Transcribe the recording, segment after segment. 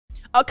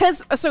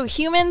Because so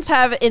humans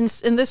have in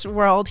this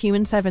world,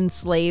 humans have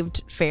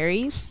enslaved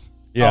fairies.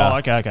 Yeah. Oh,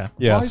 okay.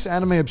 Yes. Why is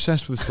anime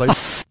obsessed with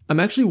slaves? I'm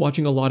actually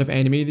watching a lot of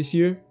anime this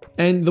year,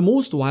 and the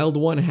most wild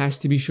one has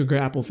to be Sugar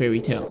Apple Fairy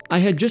Tale. I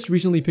had just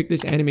recently picked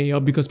this anime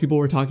up because people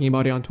were talking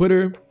about it on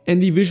Twitter,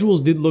 and the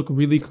visuals did look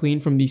really clean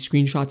from the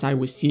screenshots I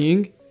was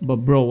seeing. But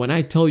bro, when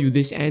I tell you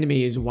this anime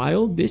is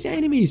wild, this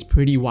anime is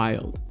pretty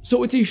wild.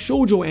 So it's a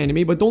shoujo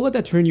anime, but don't let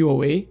that turn you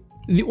away.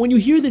 When you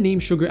hear the name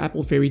Sugar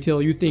Apple Fairy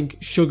Tale, you think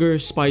sugar,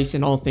 spice,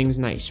 and all things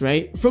nice,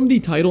 right? From the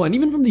title and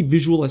even from the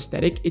visual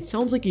aesthetic, it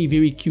sounds like a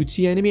very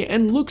cutesy anime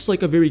and looks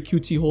like a very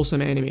cutesy,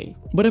 wholesome anime.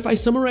 But if I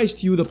summarize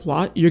to you the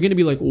plot, you're gonna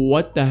be like,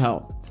 what the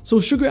hell?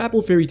 So Sugar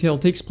Apple Fairy Tale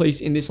takes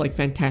place in this like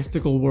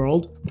fantastical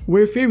world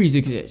where fairies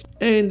exist.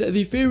 And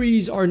the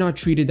fairies are not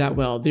treated that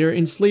well. They're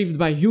enslaved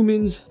by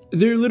humans.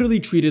 They're literally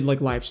treated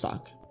like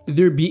livestock.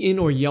 They're beaten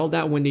or yelled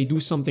at when they do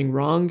something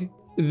wrong.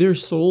 They're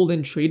sold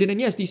and traded, and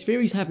yes, these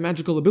fairies have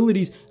magical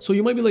abilities, so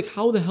you might be like,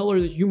 how the hell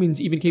are the humans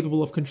even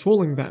capable of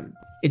controlling them?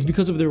 It's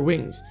because of their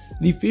wings.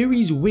 The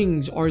fairies'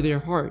 wings are their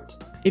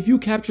heart. If you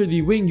capture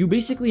the wing, you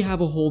basically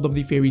have a hold of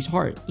the fairy's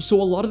heart. So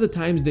a lot of the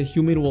times the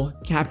human will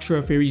capture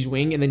a fairy's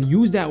wing and then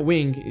use that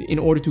wing in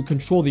order to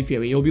control the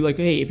fairy. It'll be like,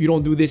 hey, if you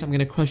don't do this, I'm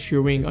gonna crush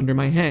your wing under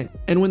my hand.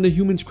 And when the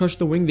humans crush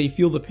the wing, they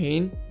feel the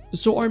pain.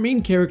 So our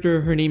main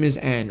character, her name is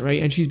Anne,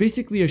 right? And she's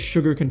basically a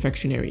sugar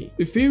confectionery.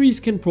 Fairies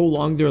can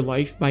prolong their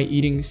life by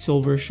eating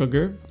silver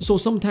sugar. So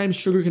sometimes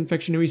sugar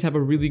confectionaries have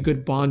a really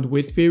good bond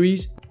with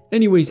fairies.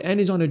 Anyways, Anne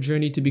is on a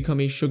journey to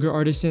become a sugar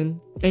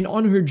artisan. And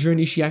on her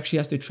journey, she actually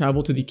has to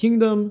travel to the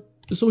kingdom.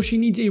 So she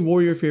needs a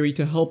warrior fairy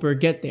to help her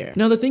get there.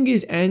 Now the thing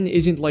is, Anne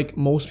isn't like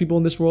most people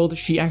in this world.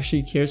 She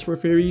actually cares for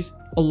fairies.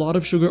 A lot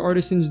of sugar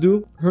artisans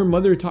do. Her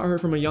mother taught her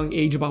from a young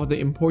age about the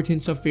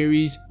importance of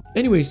fairies.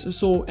 Anyways,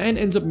 so Anne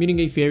ends up meeting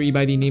a fairy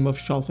by the name of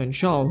Shal,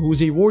 who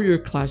is a warrior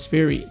class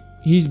fairy.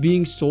 He's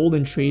being sold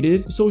and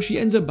traded, so she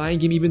ends up buying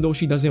him even though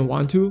she doesn't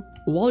want to.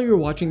 While you're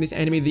watching this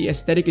anime, the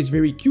aesthetic is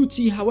very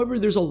cutesy, however,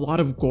 there's a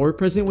lot of gore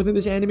present within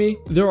this anime.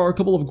 There are a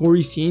couple of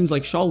gory scenes,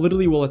 like Shal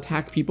literally will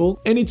attack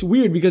people, and it's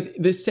weird because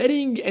the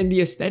setting and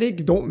the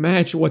aesthetic don't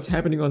match what's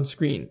happening on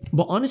screen.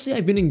 But honestly,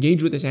 I've been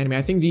engaged with this anime.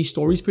 I think the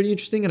story is pretty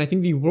interesting, and I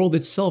think the world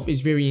itself is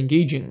very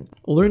engaging.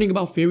 Learning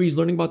about fairies,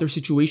 learning about their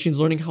situations,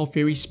 learning how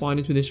fairies spawn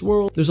into this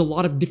world. There's a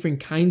lot of different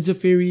kinds of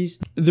fairies.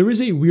 There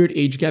is a weird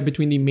age gap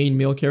between the main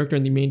male character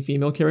and the main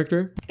female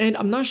character, and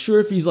I'm not sure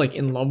if he's like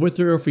in love with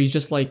her or if he's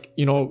just like,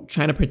 you know,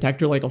 trying to protect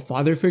her like a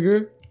father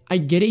figure. I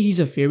get it, he's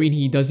a fairy and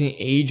he doesn't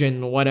age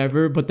and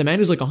whatever, but the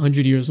man is like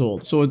 100 years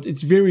old, so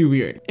it's very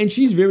weird. And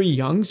she's very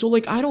young, so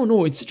like, I don't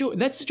know,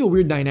 that's such a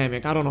weird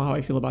dynamic. I don't know how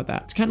I feel about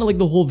that. It's kind of like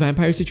the whole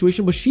vampire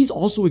situation, but she's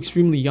also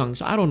extremely young,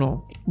 so I don't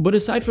know. But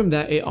aside from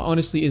that, it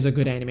honestly is a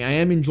good anime. I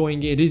am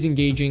enjoying it. It is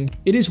engaging.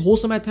 It is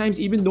wholesome at times,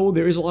 even though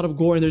there is a lot of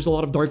gore and there's a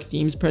lot of dark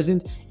themes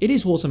present. It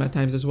is wholesome at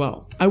times as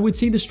well. I would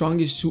say the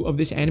strongest suit of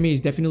this anime is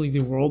definitely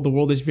the world. The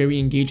world is very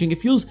engaging. It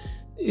feels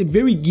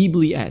very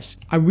Ghibli-esque.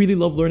 I really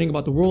love learning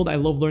about the world. I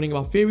love learning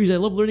about fairies. I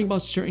love learning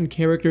about certain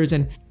characters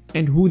and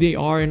who they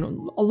are, and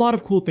a lot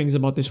of cool things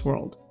about this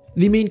world.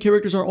 The main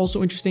characters are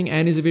also interesting.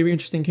 Anne is a very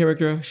interesting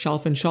character.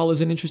 Shal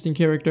is an interesting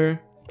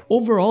character.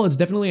 Overall, it's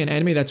definitely an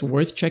anime that's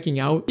worth checking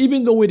out,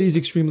 even though it is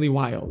extremely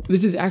wild.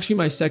 This is actually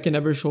my second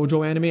ever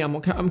shoujo anime.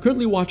 I'm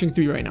currently watching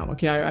 3 right now,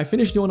 okay? I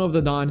finished Yona of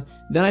the Dawn,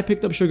 then I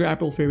picked up Sugar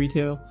Apple Fairy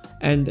Tale,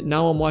 and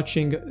now I'm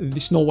watching the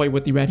Snow White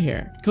with the red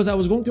hair. Because I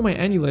was going through my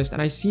anime list,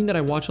 and I seen that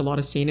I watch a lot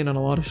of seinen and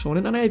a lot of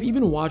shonen, and I've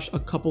even watched a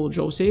couple of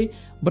josei,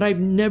 but I've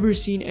never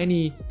seen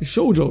any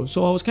shoujo.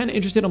 So I was kind of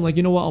interested. I'm like,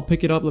 you know what? I'll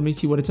pick it up. Let me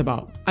see what it's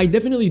about. I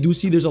definitely do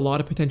see there's a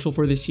lot of potential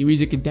for this series.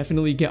 It could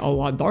definitely get a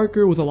lot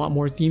darker with a lot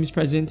more themes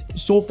present.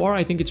 So far,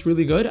 I think it's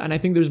really good, and I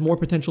think there's more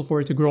potential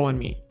for it to grow on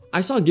me.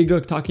 I saw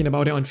Giga talking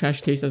about it on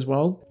Trash Taste as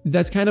well.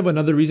 That's kind of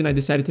another reason I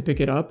decided to pick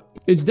it up.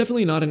 It's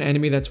definitely not an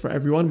anime that's for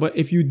everyone, but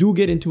if you do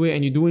get into it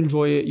and you do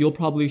enjoy it, you'll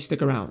probably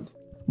stick around.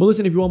 But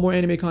listen, if you want more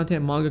anime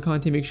content, manga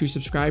content, make sure you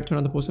subscribe, turn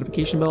on the post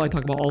notification bell. I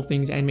talk about all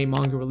things anime,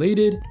 manga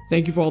related.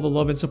 Thank you for all the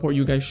love and support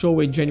you guys show.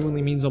 It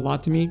genuinely means a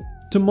lot to me.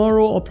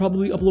 Tomorrow, I'll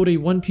probably upload a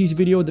One Piece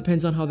video.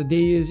 Depends on how the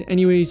day is.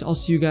 Anyways, I'll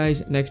see you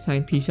guys next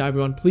time. Peace out,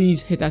 everyone.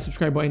 Please hit that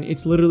subscribe button.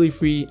 It's literally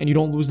free and you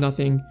don't lose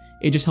nothing.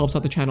 It just helps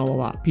out the channel a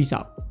lot. Peace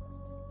out.